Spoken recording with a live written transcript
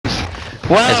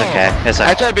Wow. It's okay. It's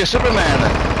I okay. tried to be Superman.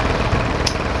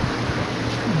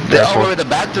 They're all over the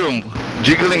bathroom,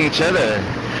 jiggling each other.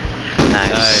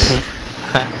 Nice.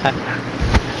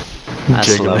 That's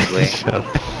Jiggling lovely. each other.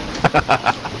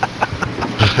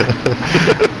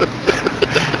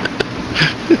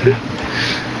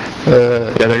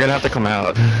 Yeah, they're gonna have to come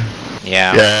out.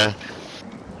 Yeah. Yeah.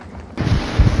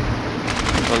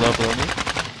 Below me.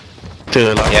 To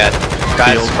the left. Yeah.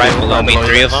 Guys Field, right field, below me, you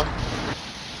 3 of guys. them.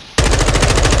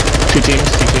 Two teams.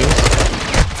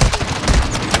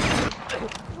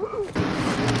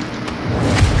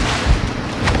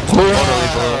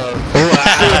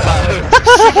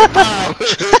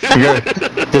 You're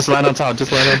good. Just land on top. You're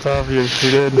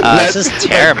good. This is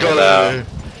terrible though.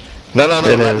 No, It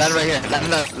land is. right here.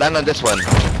 Land on this one.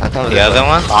 On top of The this other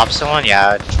one? The opposite one?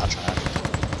 Yeah. I'll try.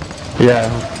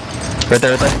 Yeah. Right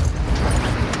there.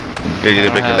 Yeah, you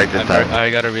didn't make it like this time. I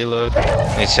gotta reload.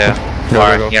 Me too. Go,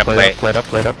 Or, go, you gotta plate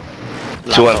play. up.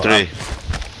 2 on 3.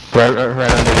 Right under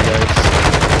you guys.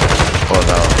 Oh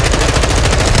no.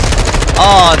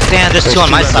 Oh damn, there's 2 on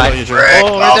my right side. below you, Drew.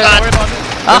 Oh, right there,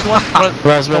 don't worry about me.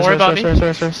 Res. Don't worry about me. I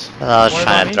was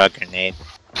trying to throw a grenade.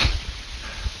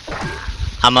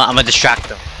 I'm gonna distract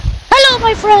them. Hello,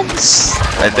 my friends!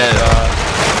 Right there.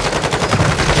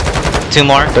 2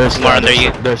 more. There's 2 more under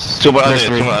you. There's 2 more under there's you.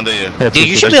 3. 2 more under you. Yeah, Dude,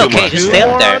 you should there's be 2 okay. more. Just stay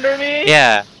up there. Under me?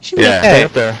 Yeah. You should be Yeah. Stay okay.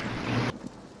 up there.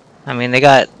 I mean, they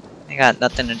got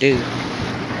nothing to do.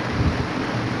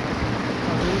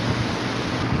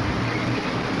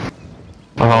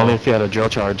 Only if you had a drill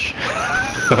charge.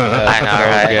 I know,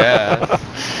 right? Yeah.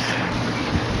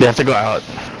 You have to go out.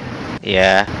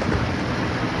 Yeah.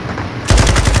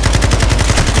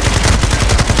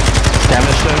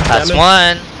 Damage him. That's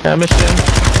one. Damage him.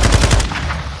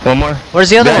 One more. Where's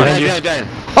the other one? Behind.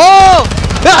 Oh!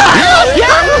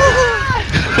 Yeah!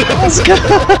 Let's go!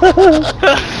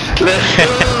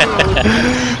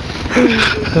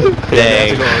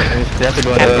 Dang. They have to go.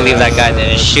 Can't believe that guy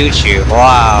didn't shoot you.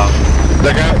 Wow.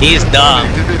 He's dumb.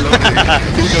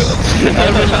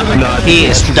 He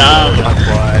is dumb.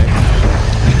 Why?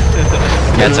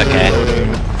 That's okay.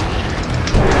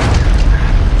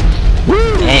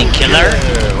 Dang, killer.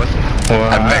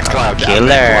 Wow.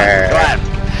 Killer.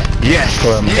 Yes.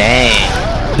 Dang.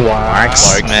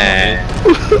 Marksman.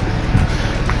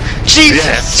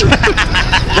 Jesus! No!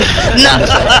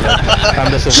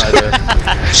 I'm the survivor.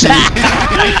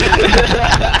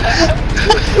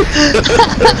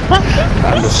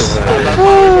 I'm the survivor.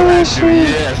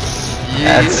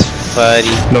 Yes. That's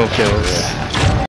funny. No kills.